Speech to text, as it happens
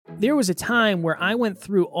there was a time where I went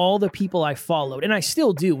through all the people I followed, and I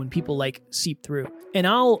still do when people like seep through. And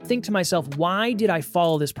I'll think to myself, why did I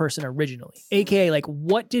follow this person originally? AKA, like,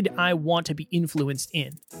 what did I want to be influenced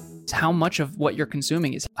in? It's how much of what you're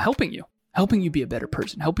consuming is helping you be a better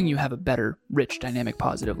person, helping you have a better, rich, dynamic,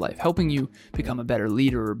 positive life, helping you become a better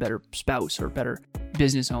leader or better spouse or better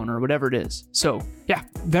business owner or whatever it is. So yeah,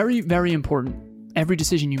 very, very important. Every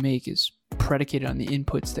decision you make is predicated on the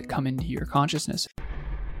inputs that come into your consciousness.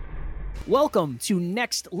 Welcome to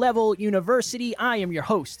Next Level University. I am your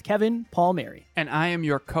host, Kevin Palmieri. And I am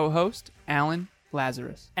your co-host, Alan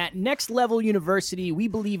Lazarus. At Next Level University, we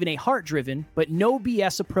believe in a heart-driven but no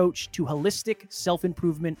BS approach to holistic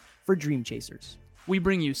self-improvement for dream chasers. We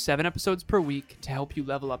bring you 7 episodes per week to help you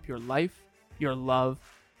level up your life, your love,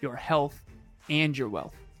 your health, and your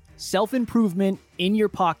wealth. Self-improvement in your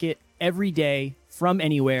pocket every day from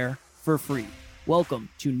anywhere for free. Welcome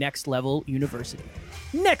to Next Level University.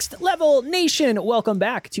 Next Level Nation, welcome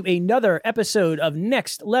back to another episode of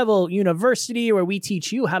Next Level University, where we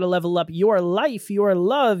teach you how to level up your life, your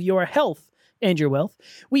love, your health, and your wealth.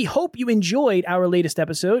 We hope you enjoyed our latest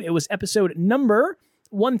episode. It was episode number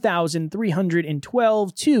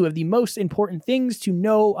 1312, 2 of the most important things to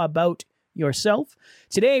know about yourself.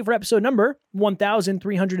 Today, for episode number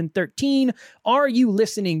 1313, are you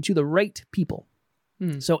listening to the right people?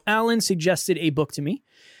 So Alan suggested a book to me.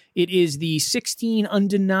 It is the 16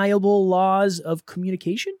 Undeniable Laws of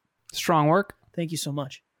Communication. Strong work. Thank you so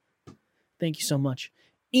much. Thank you so much.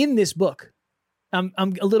 In this book, I'm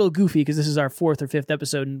a little goofy because this is our 4th or 5th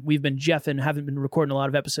episode, and we've been jeffing, haven't been recording a lot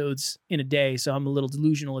of episodes in a day, so I'm a little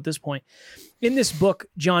delusional at this point. In this book,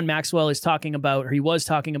 John Maxwell is talking about, or he was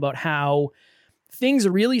talking about, how things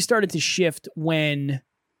really started to shift when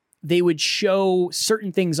they would show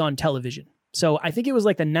certain things on television. So I think it was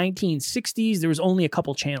like the 1960s. There was only a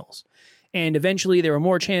couple channels. And eventually there were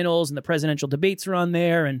more channels, and the presidential debates were on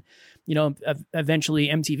there. And, you know, eventually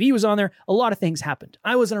MTV was on there. A lot of things happened.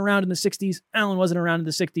 I wasn't around in the 60s. Alan wasn't around in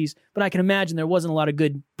the 60s. But I can imagine there wasn't a lot of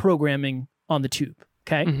good programming on the tube.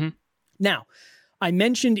 Okay? Mm-hmm. Now, I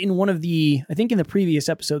mentioned in one of the, I think in the previous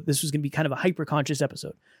episode, this was going to be kind of a hyper-conscious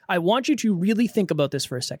episode. I want you to really think about this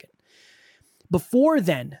for a second. Before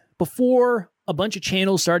a bunch of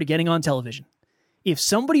channels started getting on television, if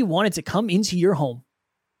somebody wanted to come into your home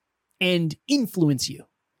and influence you,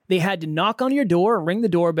 they had to knock on your door, ring the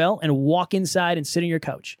doorbell, and walk inside and sit on your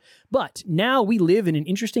couch. But now we live in an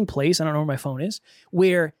interesting place, I don't know where my phone is,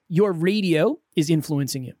 where your radio is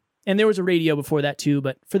influencing you. And there was a radio before that too,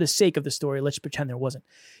 but for the sake of the story, let's pretend there wasn't.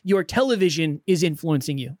 Your television is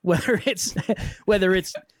influencing you, whether it's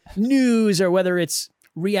news or whether it's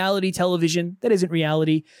reality television that isn't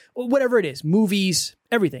reality, whatever it is, movies,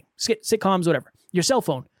 everything, sitcoms, whatever. Your cell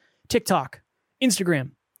phone, TikTok,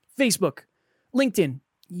 Instagram, Facebook, LinkedIn,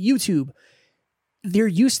 YouTube. There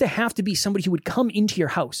used to have to be somebody who would come into your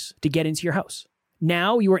house to get into your house.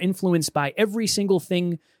 Now you are influenced by every single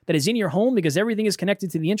thing that is in your home because everything is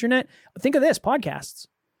connected to the internet. Think of this, podcasts.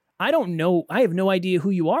 I don't know. I have no idea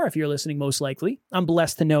who you are if you're listening, most likely. I'm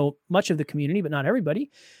blessed to know much of the community, but not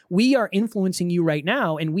everybody. We are influencing you right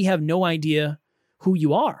now, and we have no idea who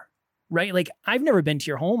you are, right? Like, I've never been to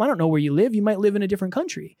your home. I don't know where you live. You might live in a different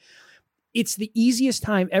country. It's the easiest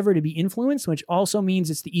time ever to be influenced, which also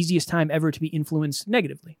means it's the easiest time ever to be influenced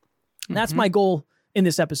negatively. Mm-hmm. That's my goal in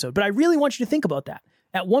this episode. But I really want you to think about that.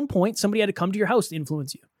 At one point, somebody had to come to your house to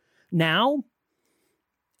influence you. Now,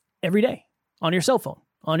 every day, on your cell phone,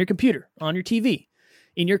 on your computer, on your TV,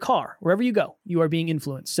 in your car, wherever you go, you are being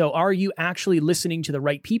influenced. So are you actually listening to the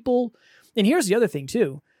right people? And here's the other thing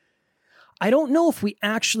too. I don't know if we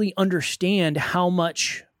actually understand how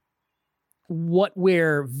much what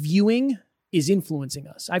we're viewing is influencing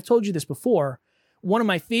us. I've told you this before. One of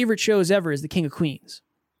my favorite shows ever is The King of Queens.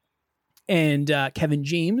 And Kevin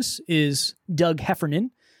James is Doug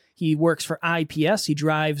Heffernan. He works for IPS. He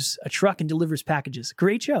drives a truck and delivers packages.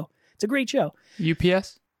 Great show. It's a great show.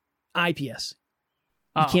 UPS? IPS.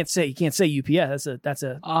 You can't say UPS. That's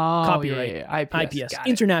a copyright. Yeah. IPS.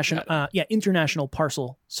 International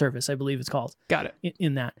Parcel Service, I believe it's called. Got it.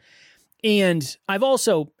 In that. And I've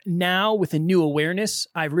also now, with a new awareness,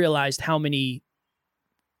 I've realized how many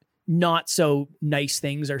not so nice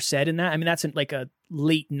things are said in that. I mean, that's like a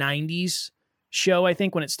late 90s show, I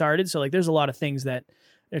think, when it started. So like there's a lot of things that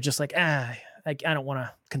they're just like, I don't want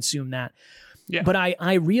to consume that. Yeah. But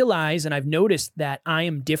I realize, and I've noticed that I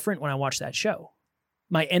am different when I watch that show.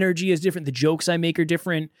 My energy is different. The jokes I make are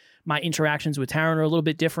different. My interactions with Taryn are a little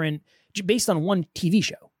bit different based on one TV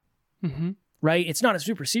show. Mm-hmm. Right? It's not a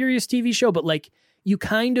super serious TV show, but like you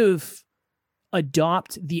kind of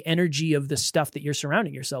adopt the energy of the stuff that you're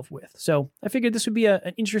surrounding yourself with. So I figured this would be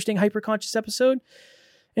an interesting hyperconscious episode.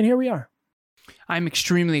 And here we are. I'm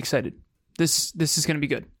extremely excited. This is going to be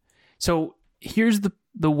good. So here's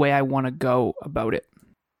the way I want to go about it.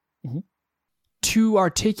 Mm-hmm. To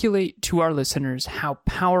articulate to our listeners how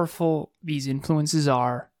powerful these influences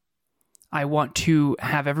are, I want to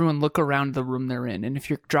have everyone look around the room they're in. And if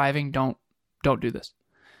you're driving, don't do this.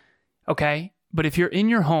 Okay? But if you're in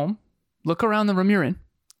your home, look around the room you're in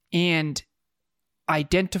and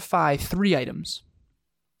identify 3 items.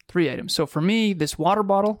 3 items. So for me, this water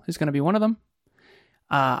bottle is going to be one of them.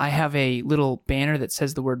 I have a little banner that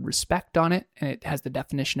says the word respect on it, and it has the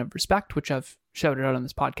definition of respect, which I've shouted out on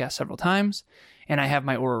this podcast several times. And I have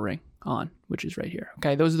my Oura Ring on, which is right here.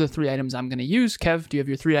 Okay, those are the 3 items I'm going to use. Kev, do you have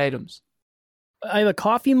your 3 items? I have a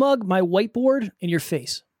coffee mug, my whiteboard, and your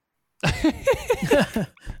face. Is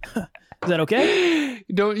that okay?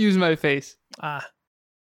 Don't use my face.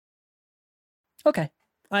 Okay.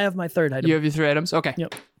 I have my 3rd item. You have your 3 items? Okay.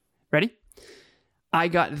 Yep. Ready? I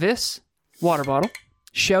got this water bottle.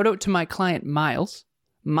 Shout out to my client, Miles.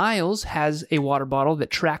 Miles has a water bottle that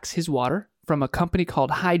tracks his water from a company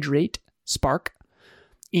called Hydrate Spark.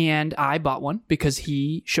 And I bought one because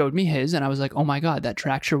he showed me his, and I was like, oh my God, that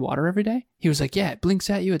tracks your water every day? He was like, yeah, it blinks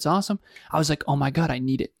at you. It's awesome. I was like, oh my God, I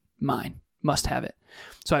need it. Mine. Must have it.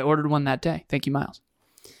 So I ordered one that day. Thank you, Miles.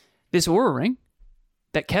 This Oura Ring,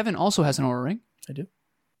 that Kevin also has an Oura Ring. I do.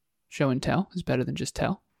 Show and tell is better than just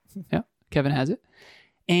tell. Yeah, Kevin has it.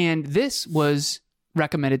 And this was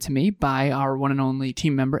recommended to me by our one and only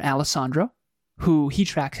team member, Alessandro, who he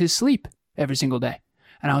tracks his sleep every single day.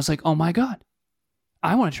 And I was like, oh my God,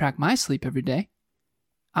 I want to track my sleep every day.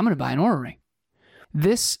 I'm going to buy an Oura Ring.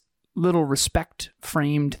 This little respect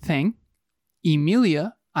framed thing,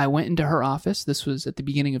 Emilia, I went into her office. This was at the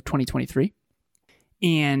beginning of 2023.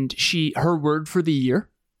 And her word for the year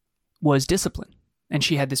was discipline. And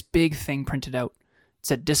she had this big thing printed out. It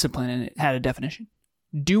said discipline, and it had a definition.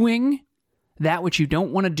 Doing that which you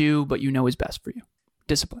don't want to do, but you know is best for you.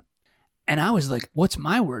 Discipline. And I was like, what's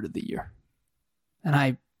my word of the year? And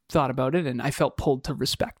I thought about it, and I felt pulled to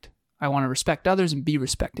respect. I want to respect others and be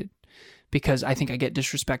respected, because I think I get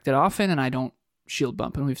disrespected often, and I don't shield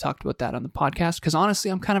bump. And we've talked about that on the podcast, because honestly,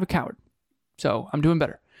 I'm kind of a coward. So I'm doing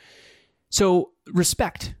better. So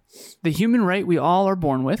respect, the human right we all are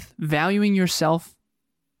born with, valuing yourself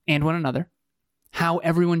and one another, how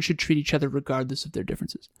everyone should treat each other regardless of their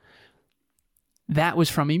differences. That was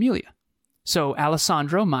from Emilia. So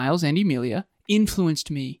Alessandro, Miles, and Emilia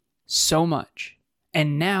influenced me so much.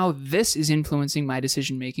 And now this is influencing my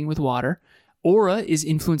decision-making with water. Aura is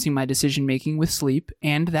influencing my decision-making with sleep.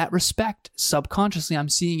 And that respect, subconsciously, I'm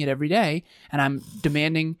seeing it every day. And I'm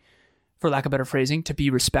demanding, for lack of better phrasing, to be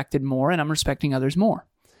respected more. And I'm respecting others more.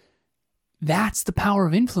 That's the power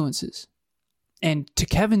of influences. And to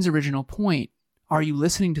Kevin's original point, are you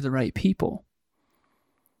listening to the right people?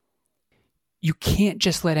 You can't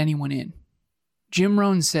just let anyone in. Jim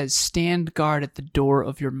Rohn says, stand guard at the door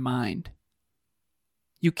of your mind.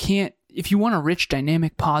 You can't, if you want a rich,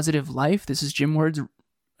 dynamic, positive life, this is Jim Rohn's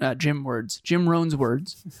words.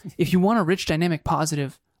 If you want a rich, dynamic,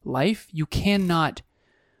 positive life, you cannot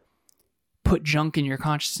put junk in your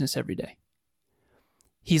consciousness every day.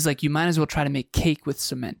 He's like, you might as well try to make cake with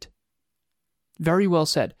cement. Very well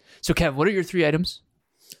said. So, Kev, what are your 3 items?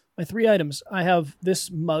 My 3 items. I have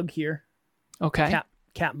this mug here. Okay.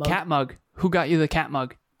 Cat mug. Cat mug. Who got you the cat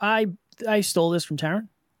mug? I stole this from Taryn.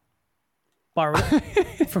 Borrowed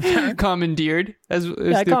it from Taryn. Commandeered, as is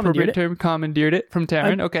the appropriate term. Commandeered it from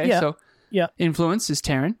Taryn. Okay, yeah, so influence is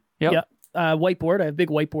Taryn. Yep. Yeah. Whiteboard. I have a big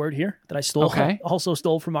whiteboard here that I stole. Okay. Also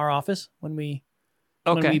stole from our office when we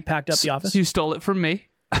packed up the office. So you stole it from me.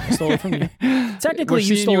 I stole it from you. Technically,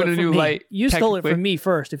 you stole it from me. Light, you stole it from me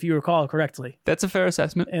first, if you recall correctly. That's a fair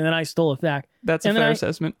assessment. And then I stole it back. That's a fair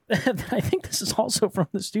assessment. I think this is also from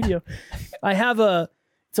the studio. I have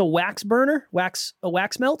it's a wax burner, a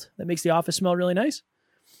wax melt that makes the office smell really nice.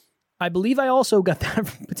 I believe I also got that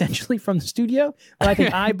potentially from the studio, but I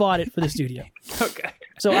think I bought it for the studio. Okay.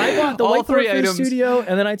 So I bought the whiteboard for the studio,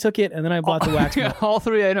 and then I took it, and then I bought the wax melt. All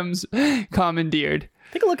 3 items commandeered.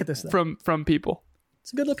 Take a look at this thing. From people.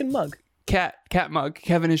 It's a good looking mug. Cat mug.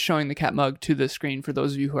 Kevin is showing the cat mug to the screen for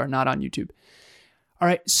those of you who are not on YouTube. All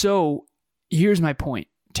right, so here's my point.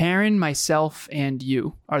 Taryn, myself, and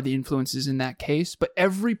you are the influences in that case, but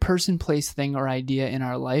every person, place, thing, or idea in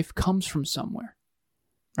our life comes from somewhere,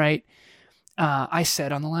 right? I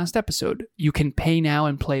said on the last episode, you can pay now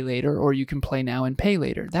and play later, or you can play now and pay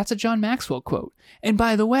later. That's a John Maxwell quote. And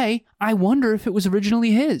by the way, I wonder if it was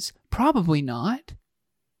originally his. Probably not,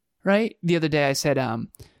 right? The other day I said,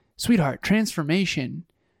 sweetheart, transformation,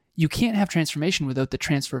 you can't have transformation without the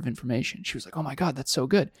transfer of information. She was like, oh my God, that's so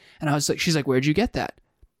good. And I was like, she's like, where'd you get that?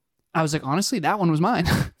 I was like, honestly, that one was mine,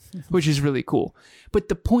 which is really cool. But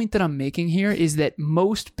the point that I'm making here is that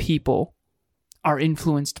most people are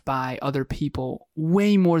influenced by other people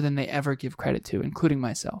way more than they ever give credit to, including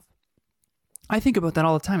myself. I think about that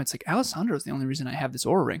all the time. It's like, Alessandro is the only reason I have this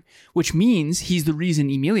Oura ring, which means he's the reason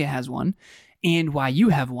Emilia has one and why you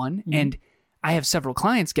have one. Mm-hmm. And I have several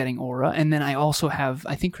clients getting Oura. And then I also have,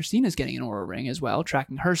 I think Christina's getting an Oura ring as well,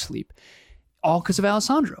 tracking her sleep, all because of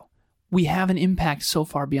Alessandro. We have an impact so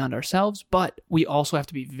far beyond ourselves, but we also have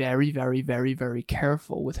to be very, very, very, very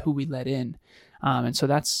careful with who we let in. And so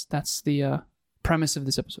that's the premise of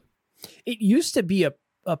this episode. It used to be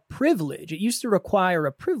a privilege. It used to require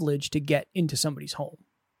a privilege to get into somebody's home.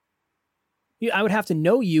 I would have to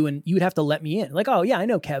know you and you would have to let me in. Like, oh yeah, I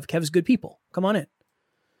know Kev. Kev's good people. Come on in.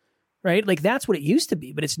 Right? Like that's what it used to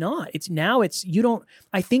be, but it's not.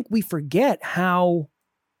 I think we forget how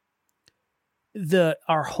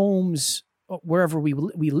our homes, wherever we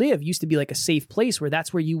live, used to be like a safe place where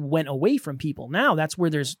that's where you went away from people. Now that's where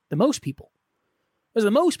there's the most people. There's the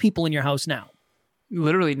most people in your house now.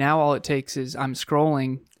 Literally now all it takes is I'm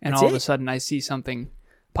scrolling and all of a sudden I see something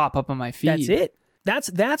pop up on my feed. That's it.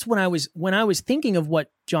 That's when I was thinking of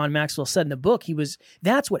what John Maxwell said in the book.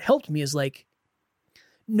 That's what helped me is like,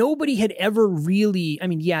 nobody had ever really, I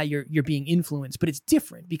mean, yeah, you're being influenced, but it's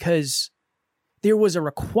different because there was a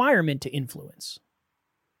requirement to influence.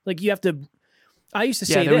 Like you have to, I used to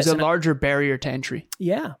say this. Yeah, there was a larger barrier to entry.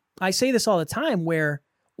 Yeah. I say this all the time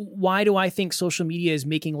why do I think social media is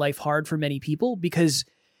making life hard for many people? Because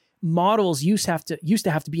models used to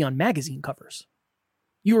have to be on magazine covers.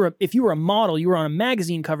 If you were a model, you were on a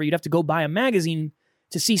magazine cover, you'd have to go buy a magazine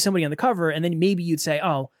to see somebody on the cover. And then maybe you'd say,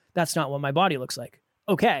 oh, that's not what my body looks like.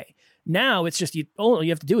 Okay. Now it's just, all you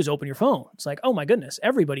have to do is open your phone. It's like, oh my goodness,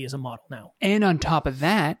 everybody is a model now. And on top of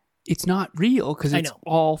that, it's not real because it's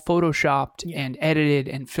all photoshopped and edited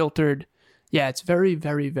and filtered. Yeah, it's very,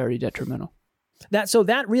 very, very detrimental.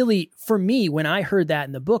 That really, for me, when I heard that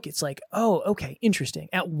in the book, it's like, oh, okay, interesting.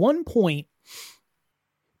 At one point,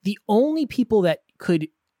 the only people that could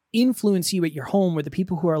influence you at your home were the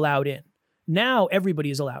people who are allowed in. Now everybody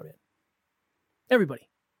is allowed in.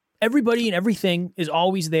 Everybody and everything is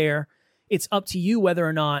always there. It's up to you whether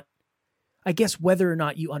or not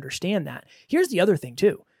you understand that. Here's the other thing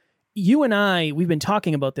too. You and I, we've been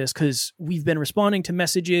talking about this because we've been responding to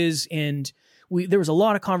messages and there was a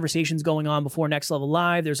lot of conversations going on before Next Level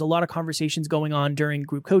Live. There's a lot of conversations going on during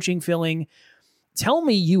group coaching filling. Tell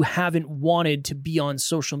me you haven't wanted to be on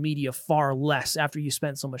social media far less after you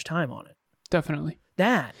spent so much time on it. Definitely.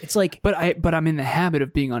 It's like, but I'm in the habit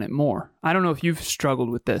of being on it more. I don't know if you've struggled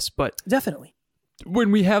with this, but definitely when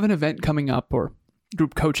we have an event coming up or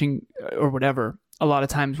group coaching or whatever, a lot of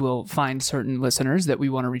times we'll find certain listeners that we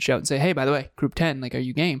want to reach out and say, hey, by the way, group 10, like, are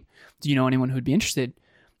you game? Do you know anyone who'd be interested?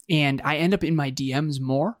 And I end up in my DMs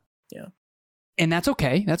more. Yeah. And that's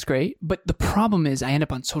okay. That's great. But the problem is I end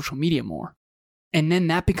up on social media more. And then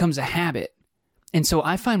that becomes a habit. And so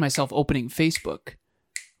I find myself opening Facebook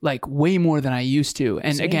like way more than I used to.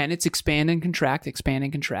 And again, it's expand and contract,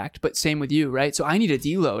 but same with you, right? So I need a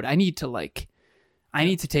deload. I need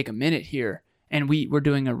to take a minute here. And we're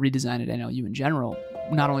doing a redesign at NLU in general,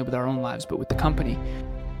 not only with our own lives, but with the company.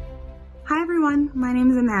 Hi everyone, my name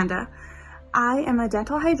is Amanda. I am a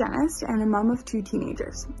dental hygienist and a mom of 2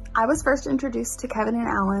 teenagers. I was first introduced to Kevin and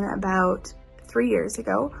Alan about 3 years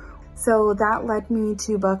ago. So that led me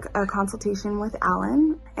to book a consultation with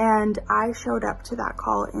Alan, and I showed up to that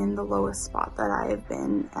call in the lowest spot that I have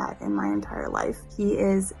been at in my entire life. He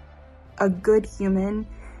is a good human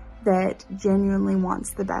that genuinely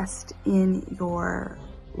wants the best in your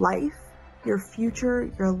life, your future,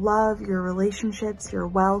 your love, your relationships, your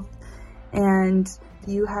wealth, and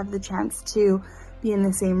you have the chance to be in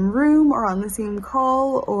the same room or on the same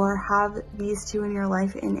call or have these two in your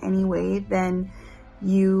life in any way, then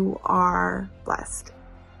you are blessed.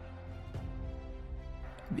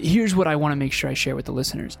 Here's what I want to make sure I share with the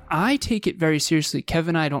listeners. I take it very seriously.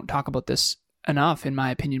 Kevin and I don't talk about this enough, in my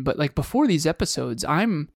opinion, but like before these episodes,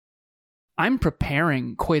 I'm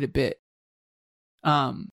preparing quite a bit.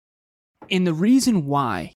 And the reason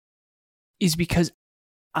why is because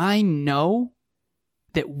I know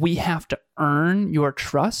that we have to earn your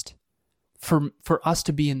trust for us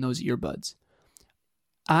to be in those earbuds.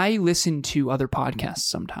 I listen to other podcasts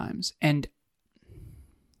sometimes, and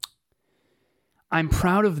I'm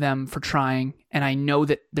proud of them for trying, and I know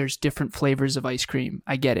that there's different flavors of ice cream.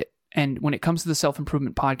 I get it. And when it comes to the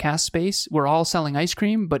self-improvement podcast space, we're all selling ice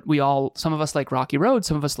cream, but some of us like Rocky Road,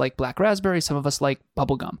 some of us like Black Raspberry, some of us like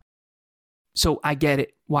bubblegum. So I get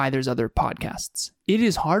it why there's other podcasts. It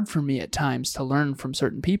is hard for me at times to learn from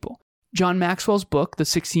certain people. John Maxwell's book, The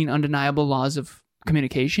 16 Undeniable Laws of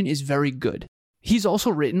Communication, is very good. He's also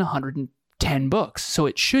written 110 books, so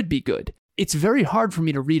it should be good. It's very hard for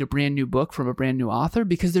me to read a brand new book from a brand new author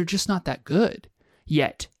because they're just not that good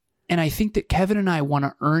yet. And I think that Kevin and I want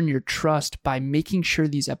to earn your trust by making sure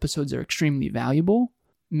these episodes are extremely valuable,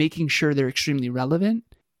 making sure they're extremely relevant,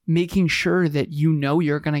 making sure that you know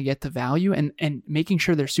you're going to get the value, and making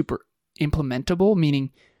sure they're super implementable,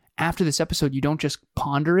 meaning after this episode, you don't just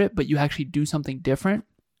ponder it, but you actually do something different.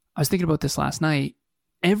 I was thinking about this last night.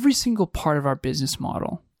 Every single part of our business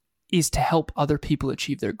model is to help other people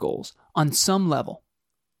achieve their goals on some level.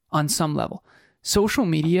 On some level. Social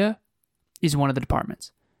media is one of the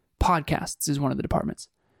departments. Podcasts is one of the departments.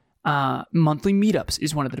 Monthly meetups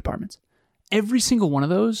is one of the departments. Every single one of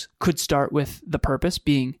those could start with the purpose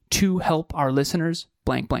being to help our listeners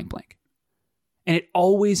blank, blank, blank. And it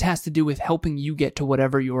always has to do with helping you get to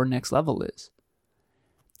whatever your next level is.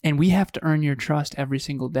 And we have to earn your trust every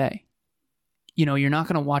single day. You know, you're not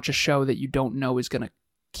going to watch a show that you don't know is going to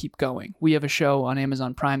keep going. We have a show on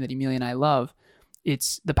Amazon Prime that Emilia and I love.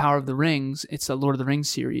 It's The Power of the Rings. It's a Lord of the Rings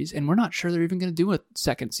series. And we're not sure they're even going to do a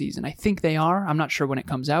second season. I think they are. I'm not sure when it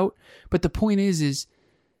comes out. But the point is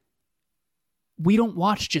we don't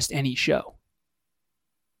watch just any show.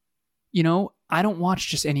 You know, I don't watch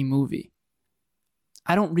just any movie.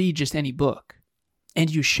 I don't read just any book. And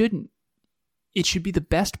you shouldn't. It should be the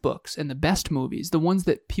best books and the best movies, the ones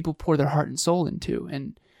that people pour their heart and soul into.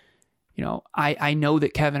 And, you know, I know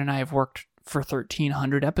that Kevin and I have worked for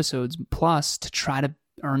 1,300 episodes plus to try to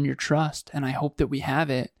earn your trust. And I hope that we have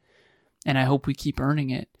it. And I hope we keep earning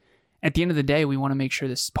it. At the end of the day, we want to make sure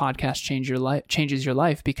this podcast changes your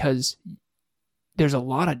life, because there's a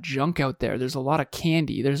lot of junk out there. There's a lot of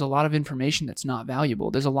candy. There's a lot of information that's not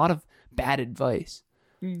valuable. There's a lot of bad advice.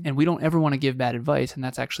 And we don't ever want to give bad advice. And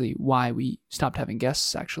that's actually why we stopped having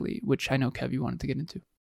guests, actually, which I know, Kev, you wanted to get into.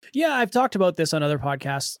 Yeah, I've talked about this on other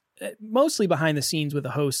podcasts, mostly behind the scenes with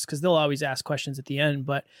the hosts, because they'll always ask questions at the end.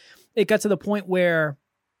 But it got to the point where,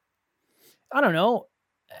 I don't know,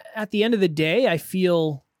 at the end of the day, I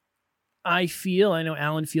know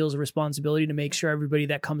Alan feels a responsibility to make sure everybody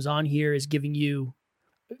that comes on here is giving you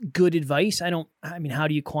good advice. How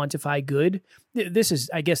do you quantify good?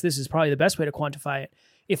 I guess this is probably the best way to quantify it.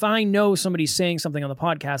 If I know somebody's saying something on the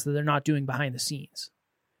podcast that they're not doing behind the scenes,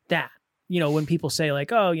 when people say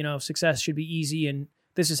like, oh, success should be easy and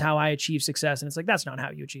this is how I achieve success. And it's like, that's not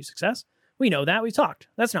how you achieve success. We know that. We talked.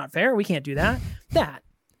 That's not fair. We can't do that.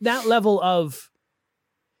 That level of,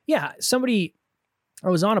 I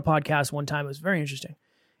was on a podcast one time. It was very interesting.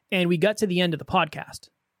 And we got to the end of the podcast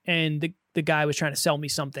and the guy was trying to sell me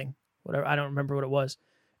something, whatever. I don't remember what it was.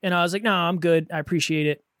 And I was like, no, I'm good. I appreciate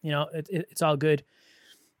it. It's all good.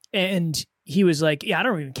 And he was like, yeah, I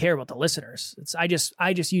don't even care about the listeners. I just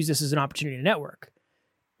use this as an opportunity to network.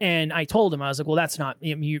 And I told him, I was like, well, that's not,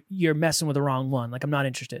 you're messing with the wrong one. Like, I'm not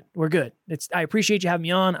interested. We're good. I appreciate you having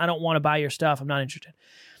me on. I don't want to buy your stuff. I'm not interested.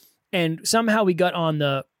 And somehow we got on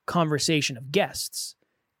the conversation of guests.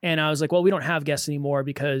 And I was like, well, we don't have guests anymore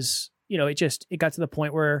because, it got to the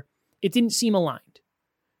point where it didn't seem aligned,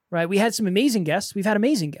 right? We had some amazing guests. We've had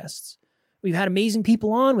amazing guests. We've had amazing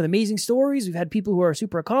people on with amazing stories. We've had people who are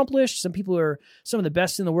super accomplished. Some people who are some of the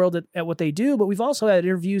best in the world at what they do. But we've also had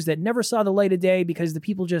interviews that never saw the light of day because the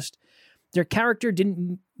people their character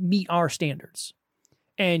didn't meet our standards.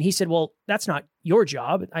 And he said, well, that's not your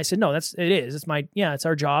job. I said, no, it is. It's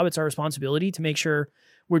our job. It's our responsibility to make sure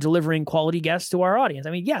we're delivering quality guests to our audience. I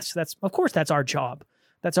mean, yes, of course that's our job.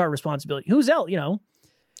 That's our responsibility. Who's else,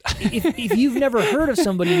 if you've never heard of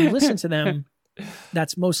somebody and you listen to them,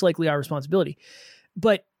 that's most likely our responsibility.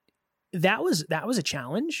 But that was a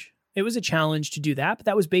challenge. It was a challenge to do that, but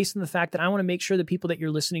that was based on the fact that I want to make sure the people that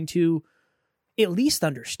you're listening to at least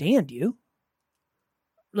understand you.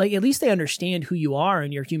 Like, at least they understand who you are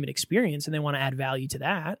and your human experience, and they want to add value to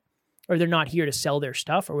that, or they're not here to sell their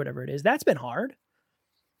stuff or whatever it is. That's been hard.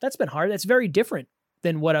 That's very different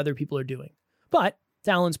than what other people are doing. But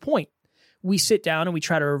to Alan's point, we sit down and we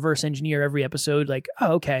try to reverse engineer every episode. Like,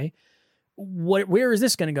 oh, okay, where is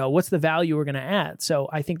this going to go? What's the value we're going to add? So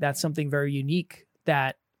I think that's something very unique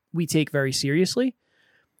that we take very seriously.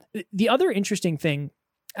 The other interesting thing,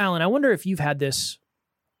 Alan, I wonder if you've had this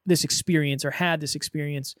experience or had this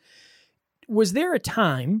experience. Was there a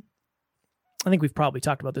time, I think we've probably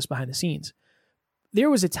talked about this behind the scenes, there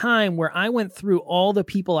was a time where I went through all the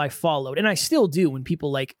people I followed, and I still do when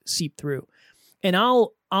people like seep through, and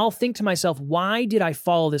I'll think to myself, why did I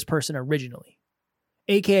follow this person originally?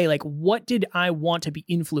 AKA, like, what did I want to be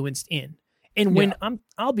influenced in? And when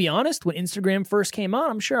I'll be honest, when Instagram first came out,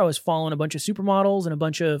 I'm sure I was following a bunch of supermodels and a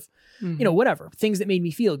bunch of, whatever, things that made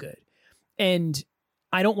me feel good. And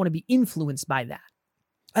I don't want to be influenced by that.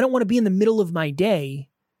 I don't want to be in the middle of my day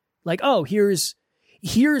like, oh, here's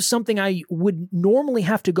something I would normally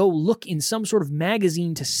have to go look in some sort of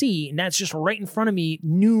magazine to see, and that's just right in front of me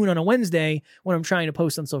noon on a Wednesday when I'm trying to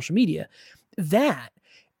post on social media. That,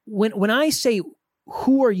 when I say,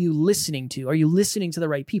 who are you listening to? Are you listening to the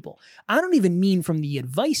right people? I don't even mean from the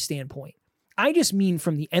advice standpoint. I just mean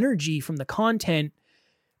from the energy, from the content,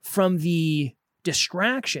 from the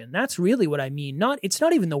distraction. That's really what I mean. It's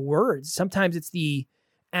not even the words. Sometimes it's the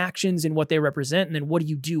actions and what they represent, and then what do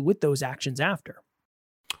you do with those actions after?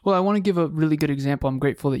 Well, I want to give a really good example. I'm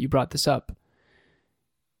grateful that you brought this up.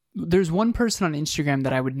 There's one person on Instagram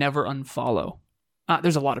that I would never unfollow.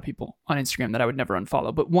 There's a lot of people on Instagram that I would never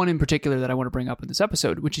unfollow, but one in particular that I want to bring up in this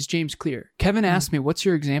episode, which is James Clear. Kevin asked me, what's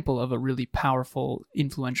your example of a really powerful,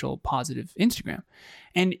 influential, positive Instagram?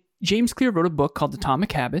 And James Clear wrote a book called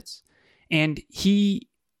Atomic Habits, and he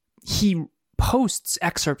posts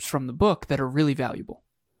excerpts from the book that are really valuable.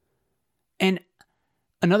 And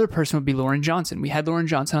another person would be Lauren Johnson. We had Lauren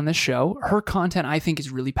Johnson on this show. Her content, I think,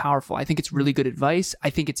 is really powerful. I think it's really good advice. I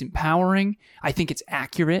think it's empowering. I think it's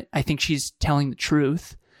accurate. I think she's telling the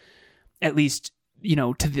truth, at least,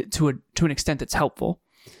 to an extent that's helpful.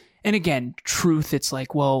 And again, truth, it's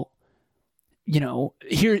like, well,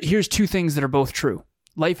 here's two things that are both true.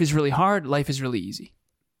 Life is really hard. Life is really easy.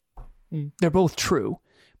 They're both true,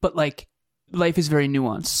 but like, life is very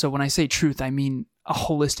nuanced. So when I say truth, I mean a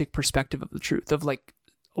holistic perspective of the truth, of like,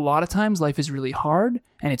 a lot of times life is really hard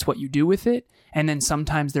and it's what you do with it. And then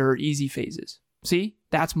sometimes there are easy phases. See,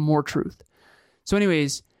 that's more truth. So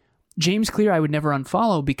anyways, James Clear, I would never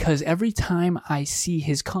unfollow, because every time I see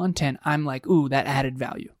his content, I'm like, ooh, that added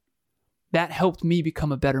value. That helped me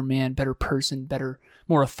become a better man, better person,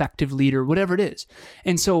 more effective leader, whatever it is.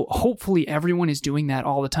 And so hopefully everyone is doing that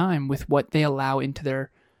all the time with what they allow into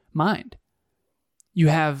their mind. You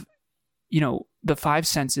have, the five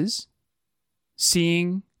senses: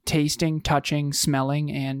 seeing, tasting, touching, smelling,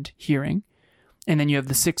 and hearing. And then you have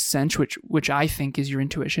the sixth sense, which I think is your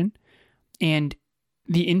intuition. And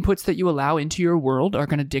the inputs that you allow into your world are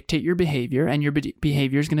going to dictate your behavior, and your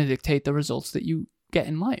behavior is going to dictate the results that you get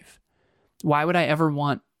in life. Why would I ever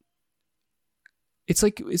want... It's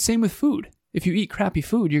like, same with food. If you eat crappy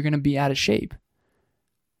food, you're going to be out of shape.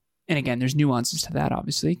 And again, there's nuances to that,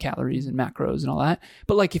 obviously, calories and macros and all that.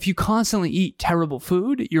 But like, if you constantly eat terrible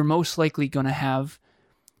food, you're most likely going to have,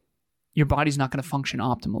 your body's not going to function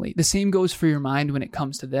optimally. The same goes for your mind when it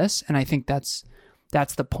comes to this. And I think that's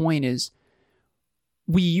the point, is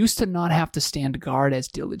we used to not have to stand guard as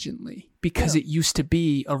diligently, because it used to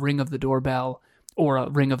be a ring of the doorbell or a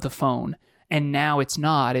ring of the phone. And now it's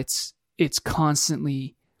not. It's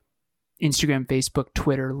constantly Instagram, Facebook,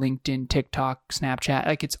 Twitter, LinkedIn, TikTok, Snapchat,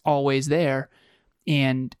 like it's always there.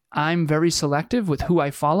 And I'm very selective with who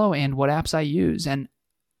I follow and what apps I use. And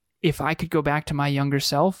if I could go back to my younger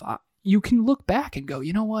self, you can look back and go,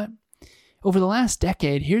 you know what? Over the last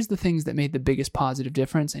decade, here's the things that made the biggest positive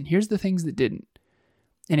difference, and here's the things that didn't.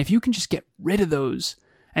 And if you can just get rid of those,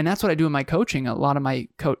 and that's what I do in my coaching. A lot of my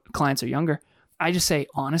clients are younger. I just say,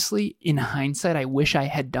 honestly, in hindsight, I wish I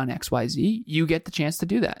had done X, Y, Z. You get the chance to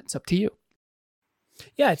do that. It's up to you.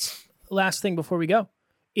 Yeah, it's last thing before we go.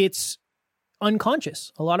 It's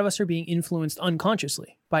unconscious. A lot of us are being influenced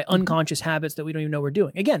unconsciously by unconscious habits that we don't even know we're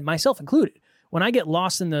doing. Again, myself included. When I get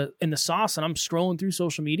lost in the sauce and I'm scrolling through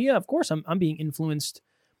social media, of course I'm being influenced.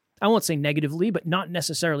 I won't say negatively, but not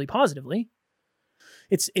necessarily positively.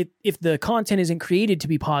 If the content isn't created to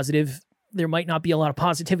be positive, there might not be a lot of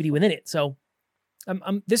positivity within it. So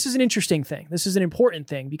this is an interesting thing. This is an important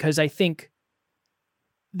thing, because I think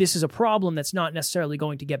this is a problem that's not necessarily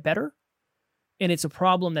going to get better, and it's a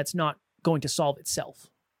problem that's not going to solve itself,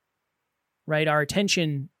 right? Our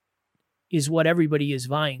attention is what everybody is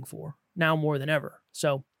vying for now more than ever.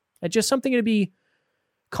 So it's just something to be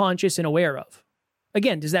conscious and aware of.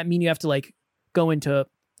 Again, does that mean you have to like go into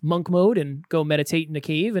monk mode and go meditate in a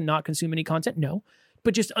cave and not consume any content? No,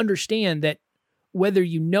 but just understand that whether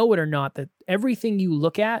you know it or not, that everything you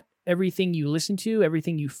look at, everything you listen to,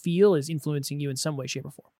 everything you feel is influencing you in some way, shape,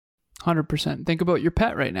 or form. 100%. Think about your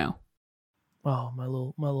pet right now. Oh, my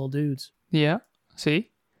little dudes. Yeah. See?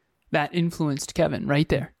 That influenced Kevin right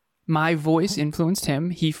there. My voice influenced him.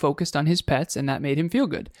 He focused on his pets, and that made him feel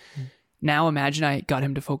good. Now imagine I got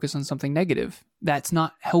him to focus on something negative. That's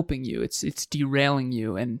not helping you. It's derailing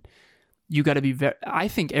you, and you got to be I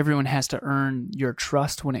think everyone has to earn your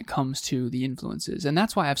trust when it comes to the influences. And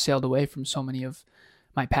that's why I've sailed away from so many of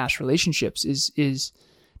my past relationships, is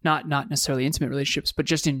not necessarily intimate relationships, but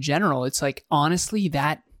just in general, it's like, honestly,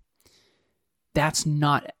 that's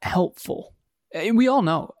not helpful. And we all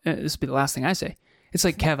know, this will be the last thing I say. It's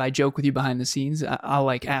like, Kev, I joke with you behind the scenes. I'll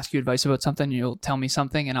like ask you advice about something, and you'll tell me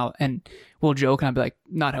something, and we'll joke, and I'll be like,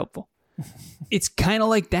 not helpful. It's kind of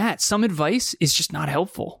like that. Some advice is just not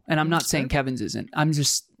helpful. And I'm not saying Kevin's isn't. I'm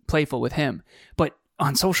just playful with him. But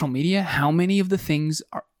on social media, how many of the things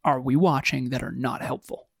are we watching that are not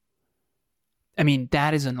helpful? I mean,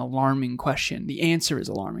 that is an alarming question. The answer is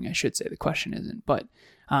alarming, I should say. The question isn't. But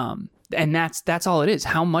and that's all it is.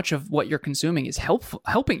 How much of what you're consuming is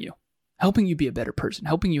helping you be a better person,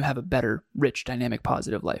 helping you have a better, rich, dynamic,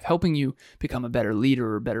 positive life, helping you become a better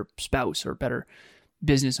leader or better spouse or better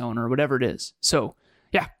business owner or whatever it is. So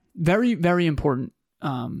yeah, very, very important.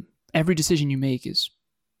 Every decision you make is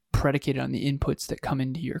predicated on the inputs that come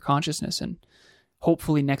into your consciousness, and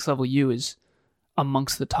hopefully Next Level You is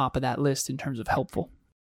amongst the top of that list in terms of helpful.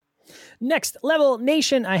 Next Level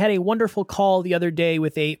Nation, I had a wonderful call the other day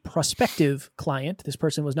with a prospective client. This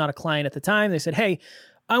person was not a client at the time. They said, hey,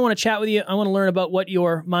 I want to chat with you. I want to learn about what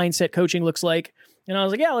your mindset coaching looks like. And I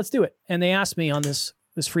was like, yeah, let's do it. And they asked me on this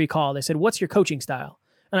free call, they said, what's your coaching style?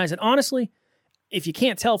 And I said, honestly, if you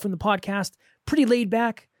can't tell from the podcast, pretty laid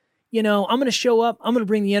back. I'm going to show up. I'm going to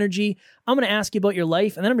bring the energy. I'm going to ask you about your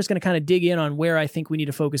life. And then I'm just going to kind of dig in on where I think we need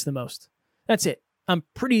to focus the most. That's it.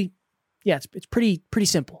 It's pretty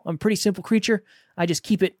simple. I'm a pretty simple creature. I just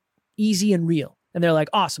keep it easy and real. And they're like,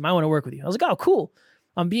 awesome, I want to work with you. I was like, oh, cool.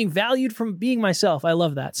 I'm being valued from being myself. I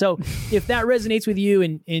love that. So if that resonates with you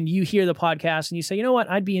and you hear the podcast and you say, you know what,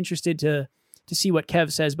 I'd be interested to see what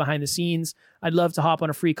Kev says behind the scenes. I'd love to hop on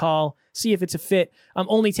a free call, see if it's a fit. I'm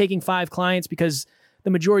only taking 5 clients because the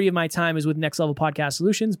majority of my time is with Next Level Podcast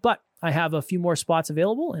Solutions, but I have a few more spots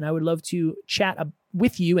available, and I would love to chat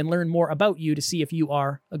with you and learn more about you to see if you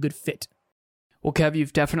are a good fit. Well, Kev,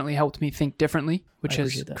 you've definitely helped me think differently, which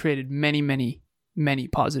has created many, many, many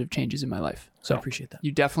positive changes in my life. So I appreciate that.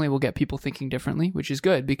 You definitely will get people thinking differently, which is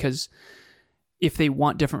good, because if they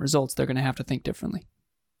want different results, they're going to have to think differently.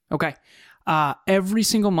 Okay. Every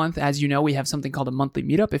single month, as you know, we have something called a monthly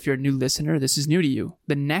meetup. If you're a new listener, this is new to you.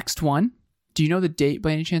 The next one, do you know the date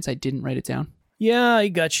by any chance? I didn't write it down. Yeah, I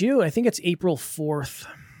got you. I think it's April 4th.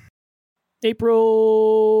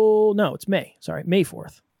 It's May. Sorry, May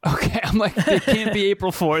 4th. Okay, I'm like, it can't be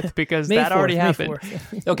April 4th because that already happened.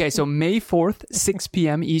 Okay, so May 4th, 6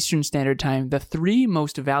 p.m. Eastern Standard Time, the 3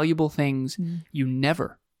 most valuable things you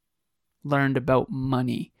never learned about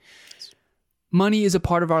money. Money is a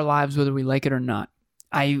part of our lives, whether we like it or not.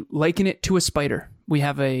 I liken it to a spider. We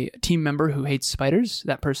have a team member who hates spiders.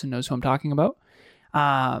 That person knows who I'm talking about.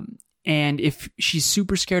 And if she's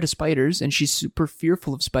super scared of spiders and she's super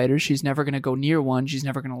fearful of spiders, she's never going to go near one. She's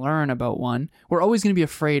never going to learn about one. We're always going to be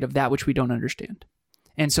afraid of that which we don't understand.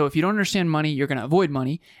 And so if you don't understand money, you're going to avoid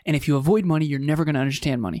money. And if you avoid money, you're never going to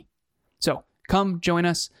understand money. So come join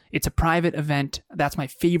us. It's a private event. That's my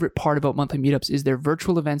favorite part about monthly meetups is they're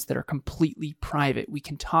virtual events that are completely private. We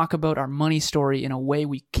can talk about our money story in a way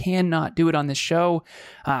we cannot do it on this show.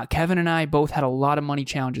 Kevin and I both had a lot of money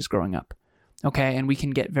challenges growing up. Okay, and we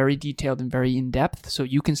can get very detailed and very in-depth so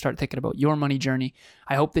you can start thinking about your money journey.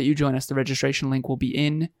 I hope that you join us. The registration link will be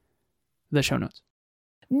in the show notes.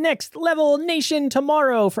 Next Level Nation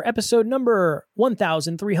tomorrow for episode number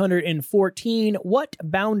 1314. What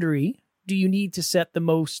boundary do you need to set the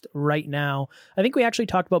most right now? I think we actually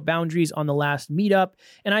talked about boundaries on the last meetup,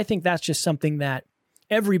 and I think that's just something that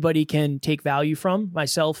everybody can take value from,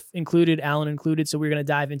 myself included, Alan included, so we're going to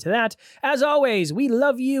dive into that. As always, we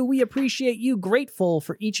love you, we appreciate you, grateful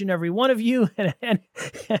for each and every one of you. And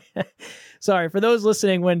sorry, for those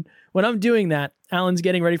listening, when I'm doing that, Alan's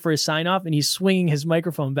getting ready for his sign-off, and he's swinging his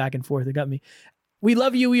microphone back and forth. It got me. We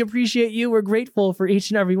love you, we appreciate you, we're grateful for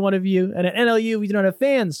each and every one of you. And at NLU, we do not have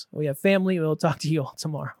fans, we have family. We'll talk to you all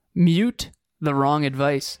tomorrow. Mute the wrong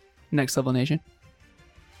advice, Next Level Nation.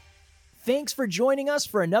 Thanks for joining us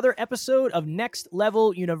for another episode of Next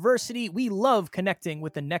Level University. We love connecting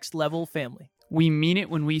with the Next Level family. We mean it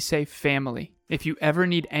when we say family. If you ever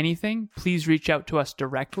need anything, please reach out to us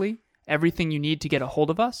directly. Everything you need to get a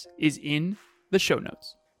hold of us is in the show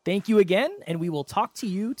notes. Thank you again, and we will talk to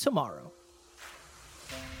you tomorrow.